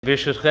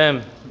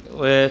Birshutchem,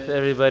 with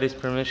everybody's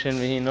permission,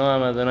 V'hi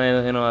noam Adonai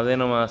Eloheinu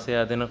aleinu ma'aseh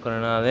yadenu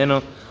korena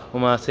aleinu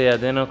u'ma'aseh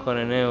yadenu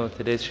koreneu.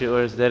 Today's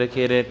shiur is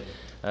dedicated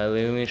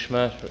Le'ilui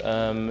Nishmat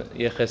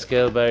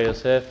Yechezkel Bar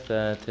Yosef.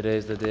 Today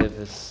is the day of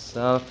his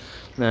sal.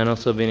 And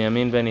also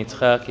Binyamin ben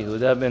Yitzchak,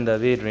 Yehuda ben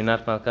David,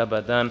 Rinat Malka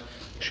Badan,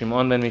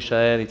 Shimon ben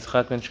Mishael,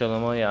 Yitzchak ben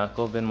Shlomo,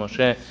 Yaakov ben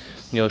Moshe,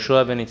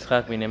 Yoshua ben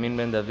Yitzchak, Binyamin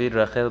ben David,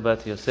 Rachel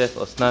bat Yosef,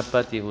 Osnat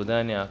bat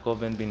Yehuda,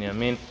 Yaakov ben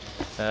Binyamin.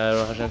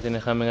 Ruach Hashem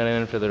tinecham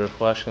began for the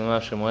refuah shlema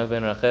of Shemuel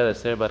ben Rachel,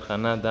 Esther bat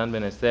Chana, Dan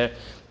ben Esther,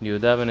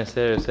 Yehuda ben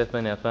Esther, Yosef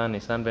ben Yafa,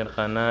 Nisan ben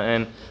Chana,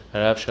 and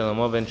Rav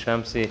Shlomo ben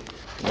Shamsi,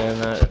 and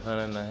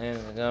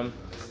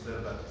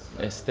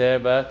Esther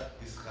bat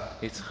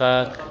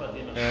Yitzchak,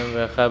 and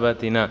Racha bat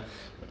Dina.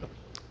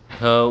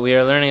 We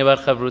are learning about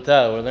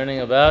חברותא. We're learning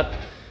about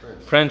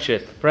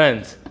friendship,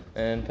 friends.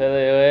 And Pele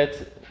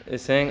Yoetz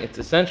is saying it's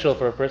essential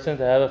for a person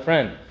to have a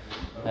friend.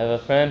 Have a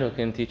friend who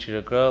can teach you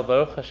to grow.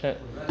 Baruch Hashem.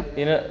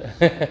 You know,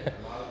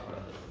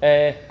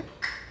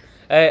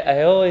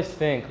 I always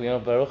think,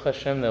 Baruch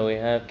Hashem that we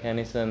have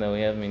Kanisa and that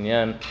we have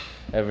Minyan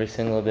every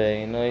single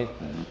day.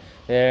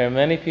 There are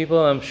many people,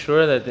 I'm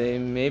sure, that they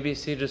maybe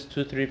see just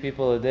 2-3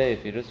 people a day.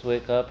 If you just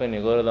wake up and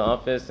you go to the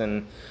office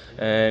and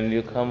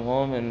you come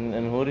home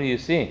and who do you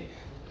see?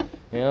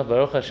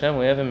 Baruch Hashem,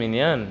 we have a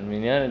minyan.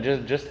 Minyan,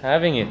 just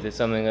having it is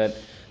something that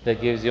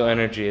gives you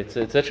energy. It's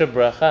such a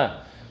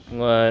bracha,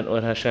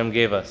 what Hashem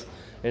gave us.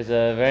 There's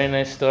a very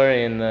nice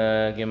story in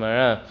the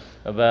Gemara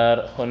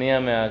about Chonia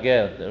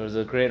Me'agel. There was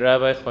a great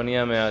rabbi,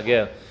 Chonia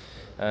Me'agel.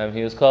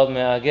 He was called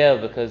Me'agel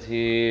because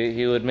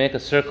he would make a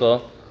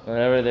circle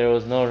whenever there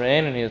was no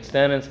rain, and he would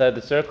stand inside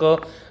the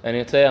circle and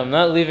he'd say, I'm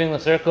not leaving the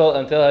circle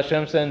until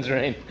Hashem sends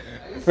rain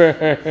for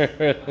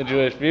the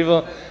Jewish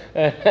people.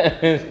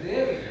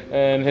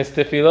 And his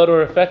tefillot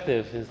were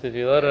effective.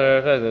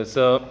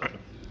 So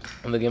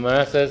the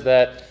Gemara says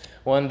that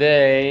one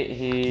day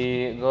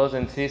he goes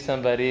and sees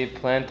somebody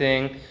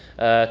planting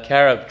a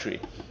carob tree.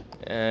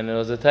 And it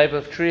was a type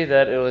of tree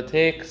that it would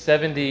take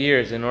 70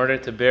 years in order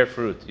to bear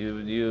fruit.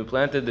 You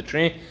planted the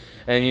tree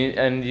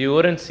and you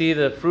wouldn't see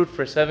the fruit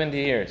for 70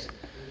 years.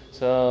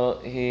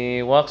 So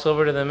he walks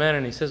over to the man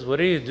and he says, what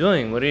are you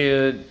doing?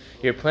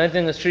 You're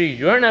planting this tree.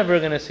 You're never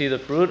going to see the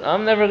fruit.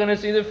 I'm never going to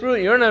see the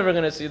fruit. You're never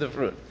going to see the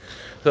fruit.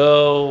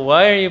 So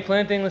why are you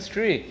planting this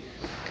tree?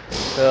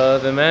 So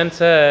the man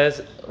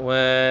says,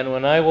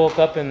 when I woke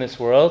up in this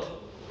world,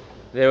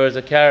 there was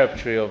a carob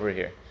tree over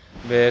here.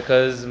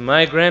 Because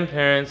my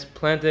grandparents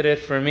planted it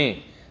for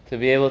me to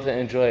be able to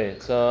enjoy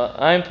it. So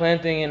I'm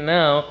planting it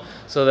now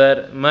so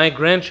that my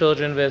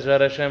grandchildren, Be'ezrat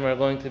Hashem, are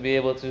going to be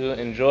able to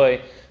enjoy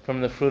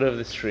from the fruit of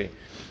this tree.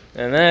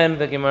 And then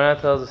the Gemara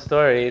tells a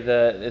story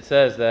that it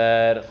says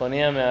that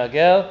Chonia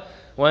Me'agel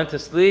went to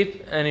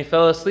sleep and he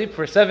fell asleep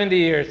for 70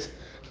 years.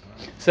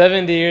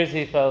 70 years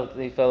he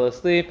fell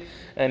asleep,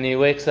 and he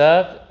wakes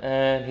up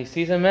and he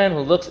sees a man who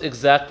looks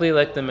exactly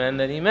like the man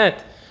that he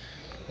met.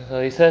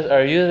 So he says,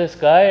 are you this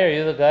guy? Are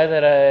you the guy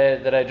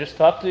that I just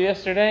talked to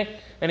yesterday?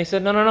 And he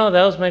said, no,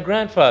 that was my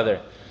grandfather.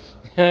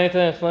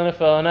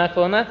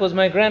 Flanak was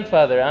my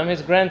grandfather. I'm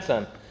his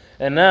grandson.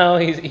 And now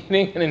he's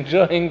eating and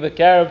enjoying the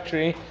carob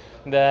tree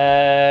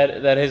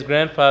that his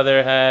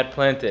grandfather had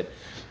planted.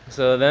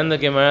 So then the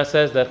Gemara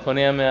says that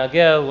Chonia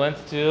Me'agel went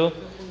to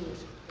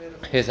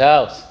his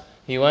house.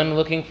 He went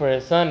looking for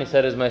his son. He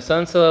said, is my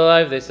son still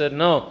alive? They said,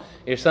 no,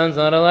 your son's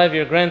not alive,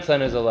 your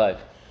grandson is alive.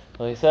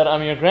 So he said,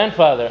 I'm your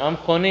grandfather, I'm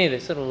Choni. They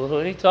said, well,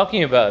 what are you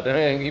talking about?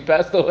 He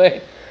passed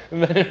away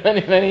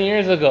many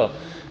years ago.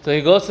 So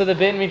he goes to the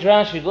Beit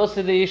Midrash, he goes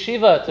to the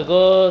yeshiva to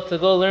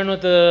go learn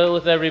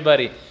with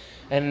everybody.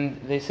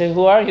 And they say,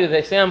 who are you?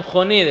 They say, I'm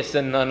Choni. They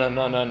said, no,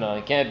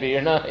 it can't be.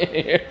 You're not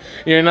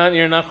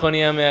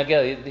Chonia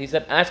Me'agel. He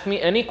said, ask me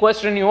any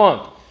question you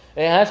want.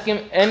 They ask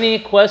him any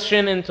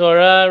question in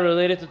Torah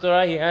related to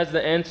Torah. He has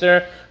the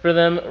answer for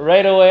them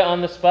right away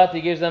on the spot. He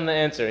gives them the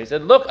answer. He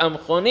said, look, I'm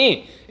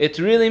Choni. It's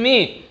really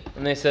me.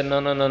 And they said,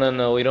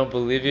 no, we don't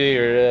believe you.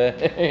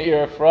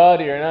 You're a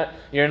fraud.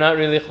 You're not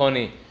really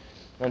Choni.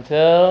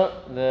 Until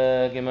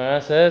the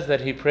Gemara says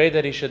that he prayed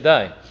that he should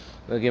die.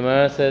 The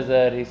Gemara says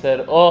that he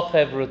said, O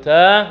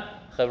חברותא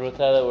that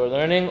we're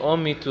learning, O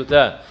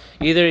mituta.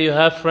 Either you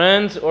have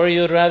friends or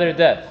you'd rather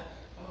death.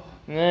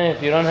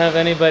 If you don't have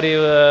anybody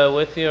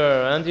with you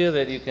or around you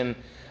that you can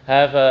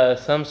have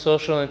some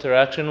social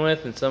interaction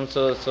with and some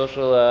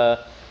social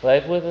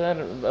life with,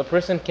 a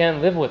person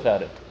can't live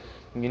without it.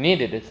 You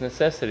need it. It's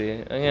necessity.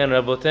 Again,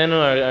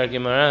 Rabotenu, our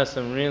Gemara has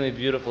some really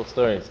beautiful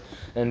stories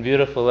and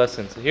beautiful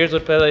lessons. So here's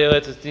what Pele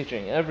Yoetz is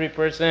teaching. Every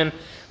person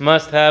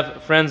must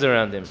have friends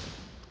around him.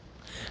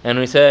 And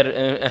he said,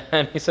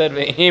 if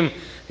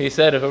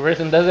a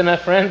person doesn't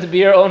have friends, be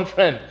your own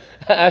friend.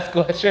 Ask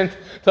questions,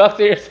 talk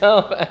to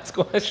yourself, ask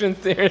questions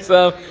to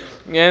yourself,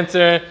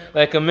 answer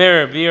like a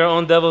mirror, be your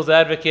own devil's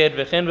advocate.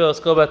 And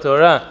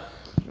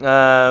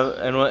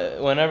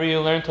whenever you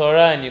learn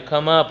Torah and you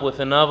come up with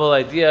a novel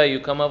idea, you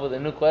come up with a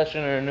new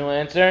question or a new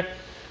answer,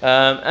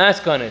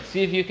 ask on it.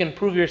 See if you can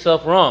prove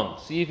yourself wrong.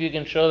 See if you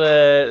can show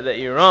that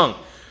you're wrong.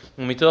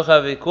 ומתוך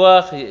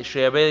הוויכוח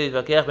שירבה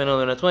להתווכח בינו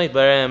לבין עצמו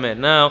יתברר האמת.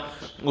 Now,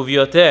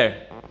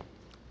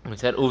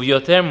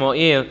 וביותר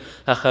מועיל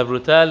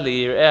החברותא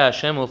ליראי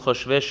השם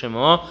ולחושבי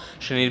שמו,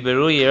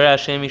 שנדברו יראי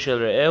השם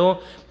משל רעהו,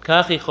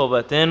 כך היא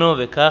חובתנו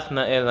וכך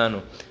נאה לנו.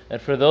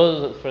 And for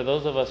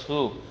those of us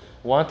who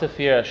want to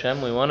fear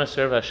Hashem, we want to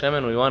serve Hashem,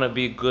 and we want to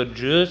be good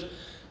Jews,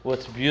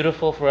 what's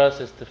beautiful for us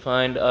is to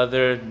find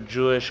other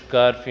Jewish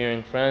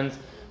God-fearing friends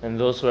and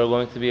those who are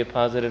going to be a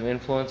positive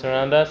influence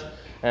around us,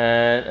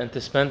 and to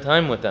spend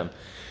time with them.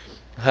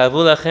 And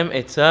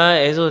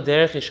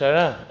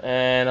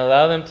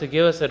allow them to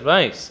give us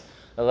advice,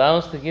 allow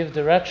us to give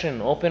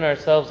direction, open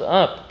ourselves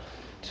up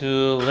to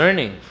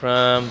learning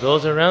from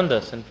those around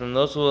us and from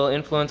those who will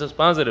influence us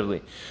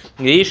positively.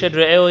 And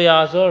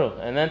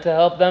then to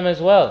help them as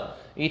well.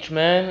 Each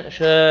man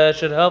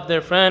should help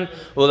their friend.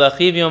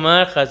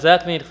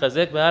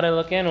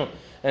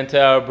 And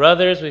to our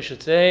brothers we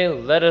should say,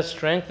 let us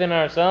strengthen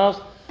ourselves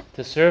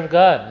to serve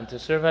God and to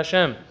serve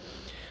Hashem.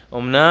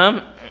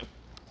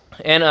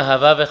 אין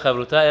אהבה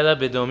וחברותא אלא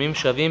בדומים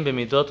שווים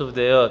במידות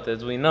ובדעות.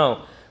 As we know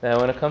that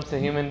when it comes to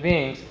human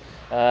beings,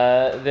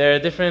 there are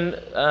different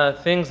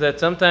things that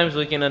sometimes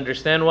we can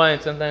understand why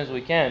and sometimes we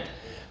can't.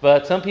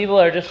 But some people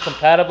are just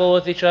compatible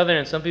with each other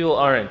and some people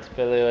aren't.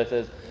 Pele Yoetz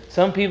says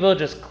some people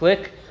just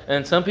click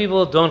and some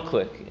people don't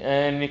click.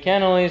 And you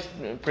can't always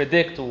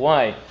predict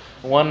why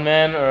one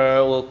man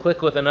will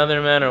click with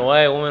another man or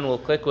why a woman will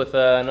click with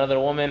another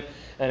woman.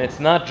 And it's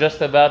not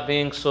just about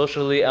being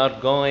socially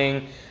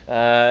outgoing.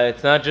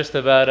 It's not just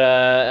about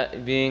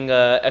being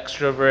an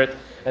extrovert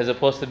as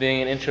opposed to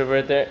being an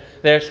introvert.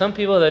 There are some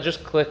people that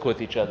just click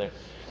with each other.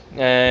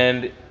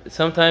 And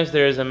sometimes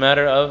there is a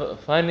matter of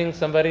finding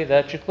somebody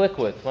that you click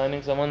with,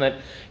 finding someone that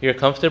you're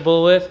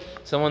comfortable with,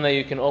 someone that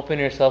you can open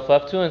yourself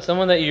up to, and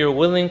someone that you're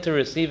willing to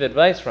receive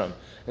advice from,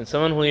 and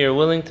someone who you're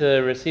willing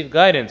to receive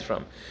guidance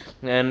from.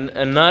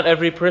 And not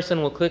every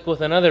person will click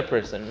with another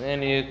person.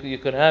 And you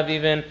could have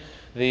even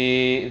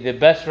the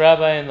best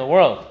rabbi in the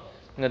world.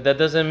 That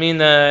doesn't mean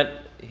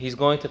that he's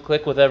going to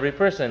click with every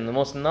person. The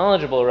most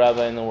knowledgeable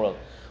rabbi in the world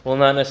will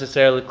not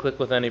necessarily click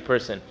with any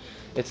person.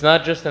 It's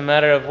not just a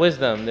matter of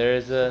wisdom. There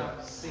is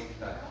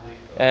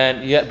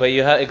but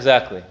you have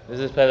exactly. This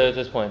is Pele at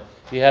this point.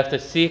 You have to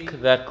seek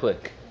that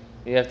click.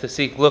 You have to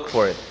look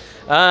for it.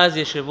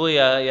 It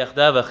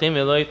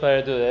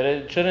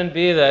shouldn't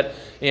be that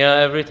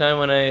every time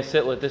when I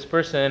sit with this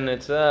person,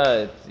 it's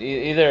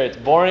either it's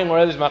boring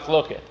or there's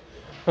machloket.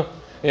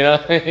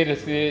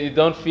 You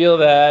don't feel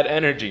that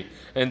energy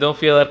and don't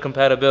feel that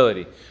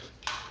compatibility.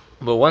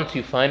 But once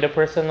you find a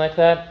person like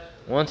that,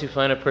 once you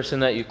find a person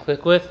that you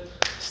click with,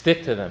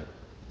 stick to them.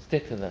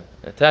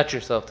 Attach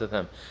yourself to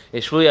them.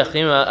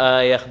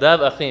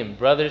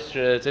 Brothers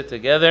should sit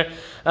together.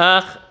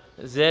 But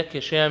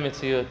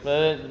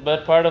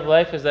part of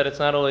life is that it's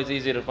not always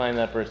easy to find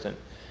that person.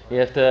 You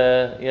have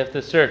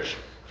to search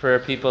for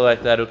people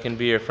like that who can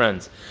be your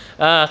friends.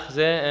 And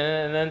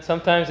then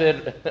sometimes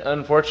it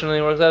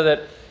unfortunately works out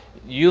that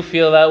you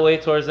feel that way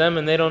towards them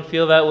and they don't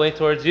feel that way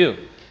towards you.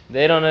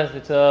 They don't have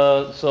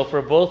to, so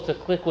for both to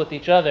click with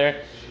each other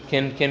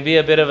can be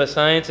a bit of a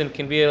science and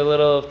can be a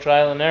little of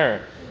trial and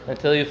error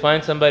until you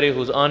find somebody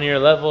who's on your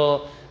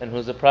level and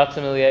who's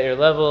approximately at your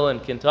level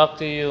and can talk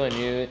to you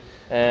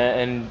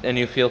and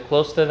you feel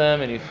close to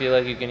them and you feel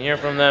like you can hear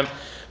from them.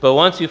 But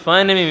once you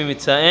find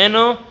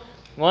them,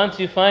 once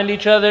you find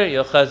each other,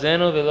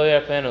 yochazenu v'lo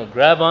yarpenu.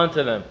 Grab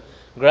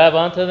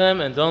onto them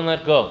and don't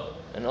let go.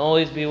 And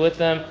always be with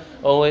them,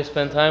 always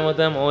spend time with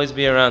them, always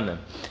be around them.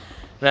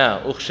 Now,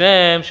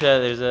 there's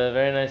a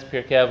very nice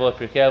Pirkei Avot.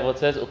 Pirkei Avot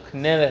says,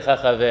 ukne lecha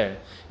chaver.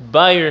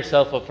 Buy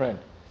yourself a friend.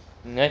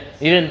 Okay?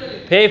 Even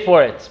pay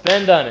for it.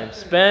 Spend on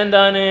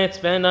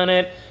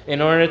it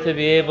in order to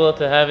be able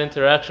to have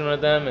interaction with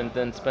them and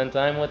then spend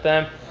time with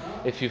them.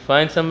 If you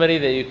find somebody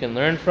that you can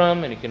learn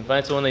from and you can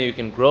find someone that you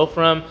can grow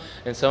from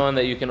and someone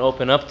that you can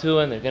open up to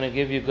and they're going to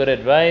give you good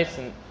advice,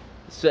 and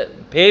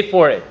pay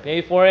for it.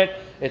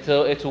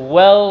 It's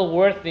well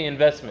worth the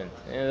investment.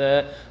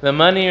 The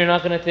money you're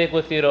not going to take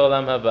with you to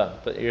Olam Haba,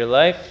 but your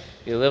life,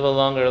 you live a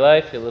longer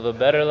life, you live a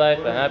better life,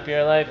 a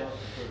happier life,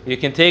 you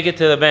can take it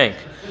to the bank.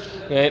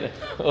 Right?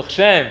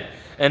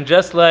 And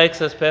just like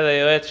says Pele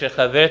Yoetz,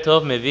 shechaver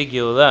tov mevi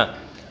geula,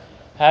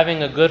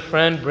 having a good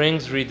friend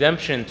brings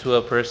redemption to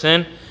a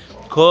person.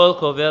 Kol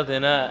kovel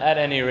dena, at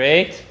any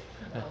rate.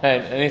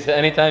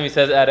 Anytime he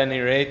says at any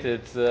rate,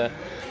 it's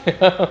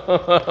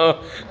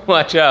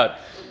watch out.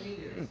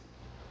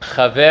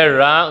 Chaver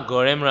ra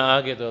gorem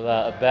ra'a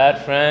gedola. A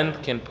bad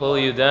friend can pull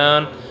you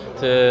down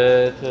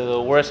to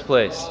the worst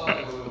place.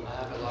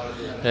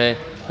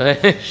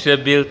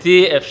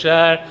 Shebilti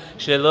efshar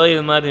shelo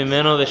yilmad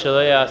mimeno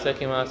v'shelo ya'aseh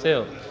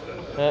kima'aseu.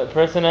 A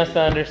person has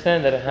to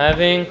understand that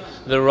having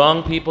the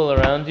wrong people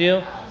around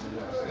you,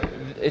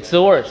 it's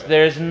the worst.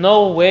 There is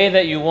no way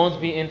that you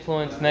won't be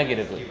influenced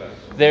negatively.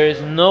 There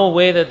is no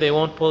way that they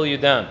won't pull you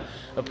down.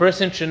 A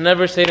person should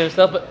never say to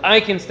himself, but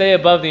I can stay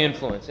above the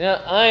influence.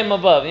 I'm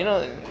above.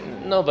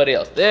 Nobody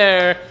else.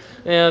 They're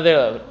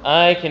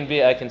I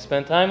can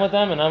spend time with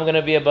them and I'm going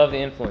to be above the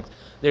influence.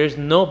 there's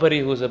nobody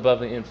who's above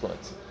the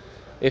influence.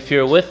 If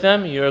you're with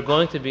them, you're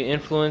going to be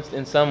influenced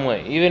in some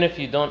way, even if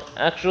you don't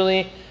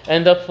actually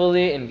end up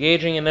fully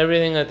engaging in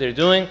everything that they're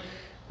doing.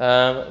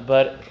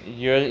 But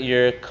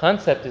your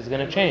concept is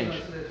going to change.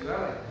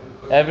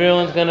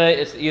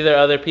 It's either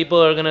other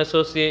people are going to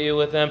associate you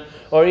with them,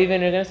 or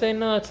even you're going to say,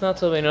 no, it's not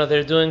so bad.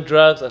 They're doing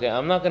drugs. Okay,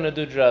 I'm not going to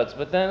do drugs,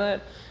 but then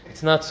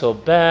it's not so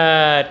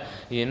bad.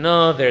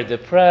 They're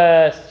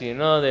depressed.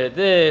 They're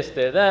this,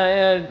 they're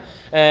that,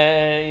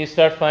 and you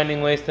start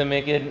finding ways to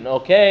make it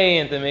okay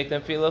and to make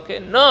them feel okay.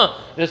 No,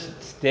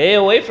 just stay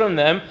away from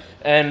them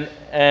and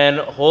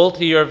hold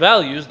to your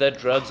values that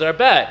drugs are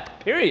bad.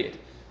 Period.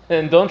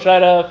 And don't try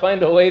to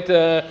find a way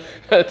to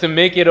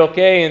make it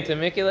okay and to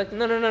make it like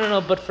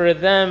no. But for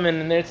them and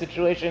in their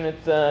situation,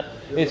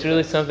 it's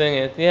really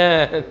something.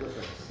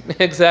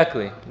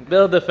 Exactly.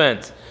 Build a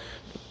fence.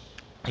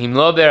 And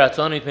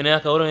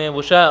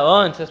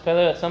says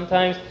Pele,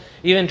 sometimes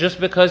even just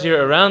because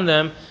you're around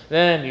them,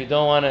 then you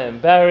don't want to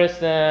embarrass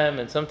them,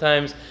 and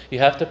sometimes you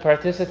have to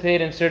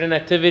participate in certain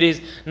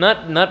activities,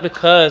 not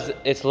because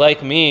it's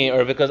like me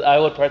or because I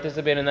would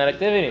participate in that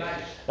activity,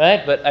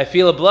 right? But I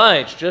feel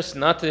obliged, just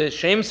not to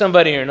shame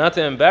somebody or not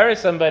to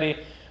embarrass somebody.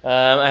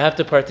 I have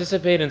to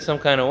participate in some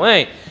kind of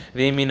way.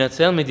 Even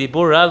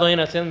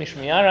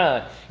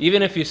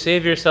if you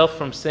save yourself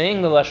from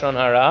saying the Lashon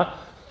Hara,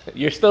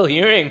 you're still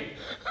hearing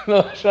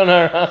the Lashon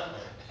Hara.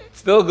 It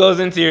still goes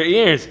into your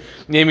ears.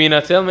 And even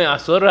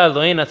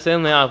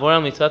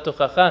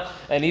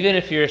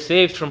if you're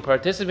saved from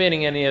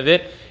participating in any of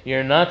it,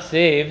 you're not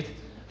saved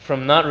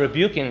from not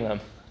rebuking them,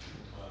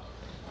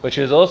 which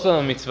is also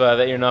a mitzvah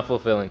that you're not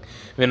fulfilling.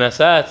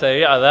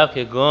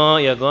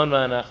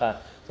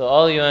 So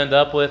all you end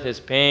up with is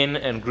pain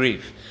and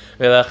grief.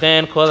 And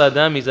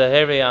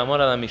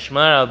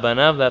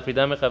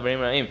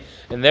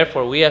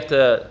therefore we have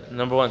to,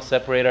 number one,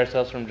 separate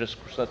ourselves from just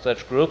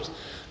such groups.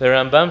 The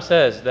Rambam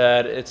says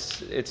that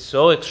it's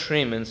so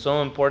extreme and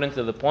so important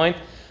to the point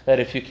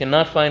that if you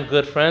cannot find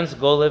good friends,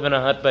 go live in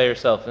a hut by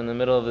yourself in the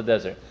middle of the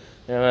desert.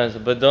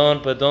 But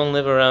don't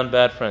live around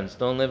bad friends.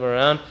 Don't live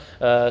around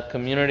a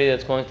community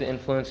that's going to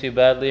influence you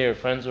badly or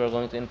friends who are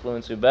going to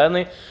influence you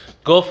badly.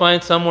 Go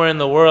find somewhere in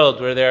the world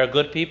where there are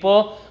good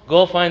people.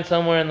 Go find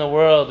somewhere in the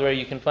world where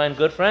you can find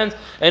good friends.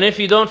 And if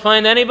you don't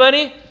find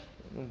anybody,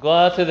 go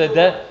out to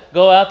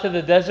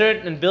the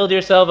desert and build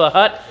yourself a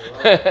hut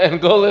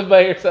and go live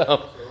by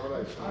yourself.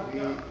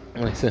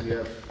 We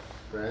have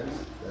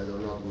friends that are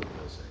not with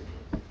us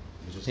anymore.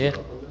 You just give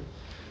up on them?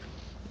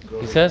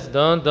 He says,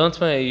 don't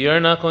spend. You're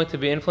not going to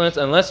be influenced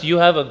unless you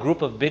have a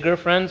group of bigger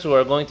friends who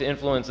are going to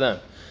influence them,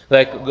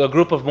 like a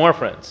group of more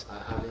friends.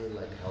 I mean,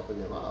 like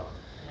helping them out.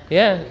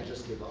 Yeah.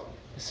 Just give up.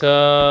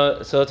 So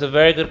it's a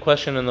very good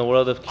question in the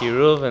world of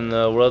kiruv and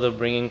the world of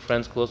bringing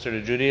friends closer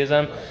to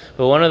Judaism.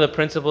 But one of the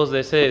principles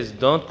they say is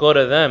don't go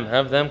to them,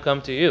 have them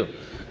come to you.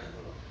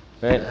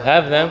 Right?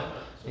 Have them.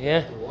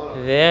 Yeah.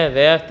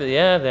 They have to.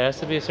 Yeah. There has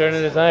to be a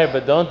certain desire,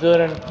 but don't do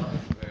it.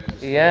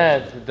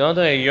 Don't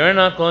do it. You're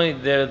not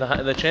going.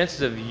 The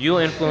chances of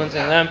you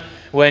influencing them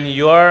when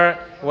you're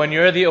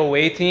the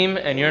away team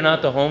and you're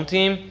not the home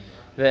team,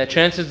 the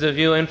chances of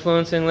you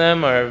influencing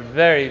them are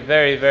very,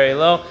 very, very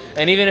low.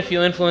 And even if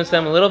you influence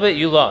them a little bit,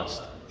 you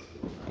lost.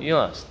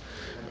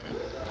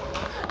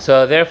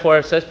 So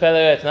therefore, says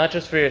Pele, it's not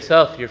just for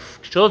yourself. Your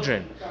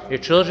children,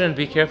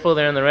 be careful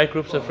they're in the right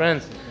groups of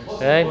friends.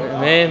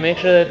 Right? Make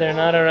sure that they're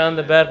not around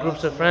the bad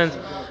groups of friends.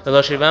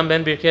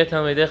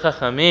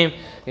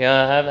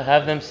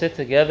 Have them sit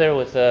together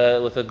with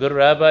a good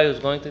rabbi who's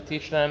going to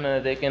teach them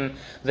and they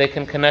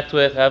can connect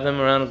with. Have them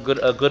around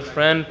a good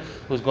friend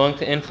who's going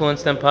to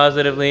influence them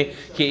positively.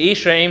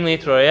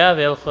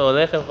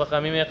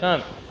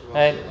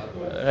 Right?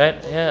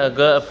 Yeah,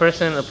 a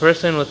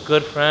person with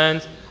good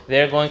friends,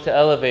 they're going to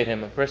elevate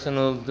him. A person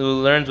who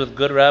learns with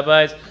good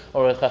rabbis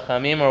or with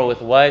chachamim or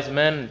with wise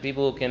men,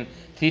 people who can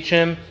teach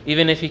him,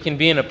 even if he can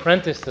be an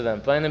apprentice to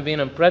them. Find them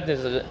being an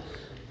apprentice,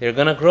 they're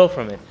going to grow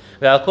from it.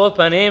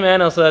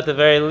 And also at the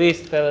very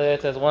least, Pele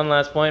Yoetz has one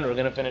last point we're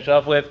going to finish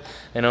off with.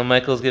 I know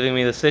Michael's giving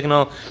me the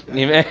signal.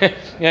 Right?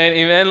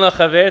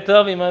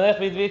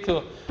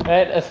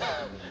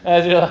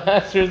 As your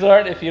last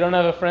resort, if you don't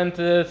have a friend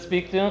to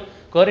speak to,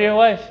 go to your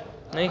wife.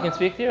 Now you can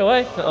speak to your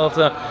wife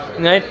also.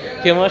 Right?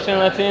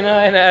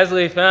 And as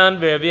we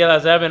found, Rabbi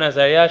Elazar ben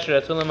Azariah,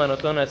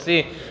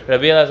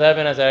 Rabbi Elazar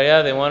ben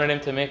Azariah, they wanted him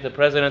to make the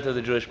president of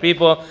the Jewish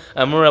people.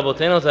 Amur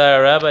Rabotenu,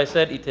 our rabbi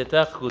said, he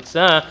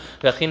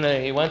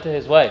went to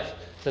his wife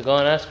to go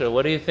and ask her,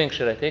 what do you think?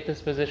 Should I take this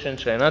position?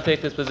 Should I not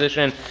take this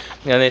position?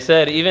 And they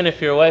said, even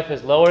if your wife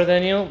is lower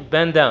than you,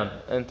 bend down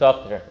and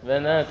talk to her.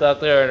 Bend down and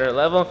talk to her at her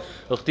level.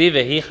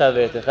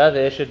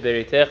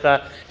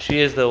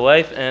 She is the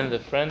wife and the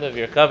friend of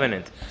your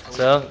covenant.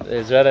 So,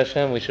 Ezrat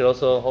Hashem, we should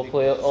also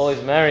hopefully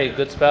always marry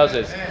good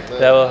spouses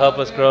that will help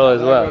us grow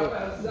as well.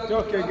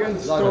 Talk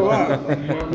against Torah.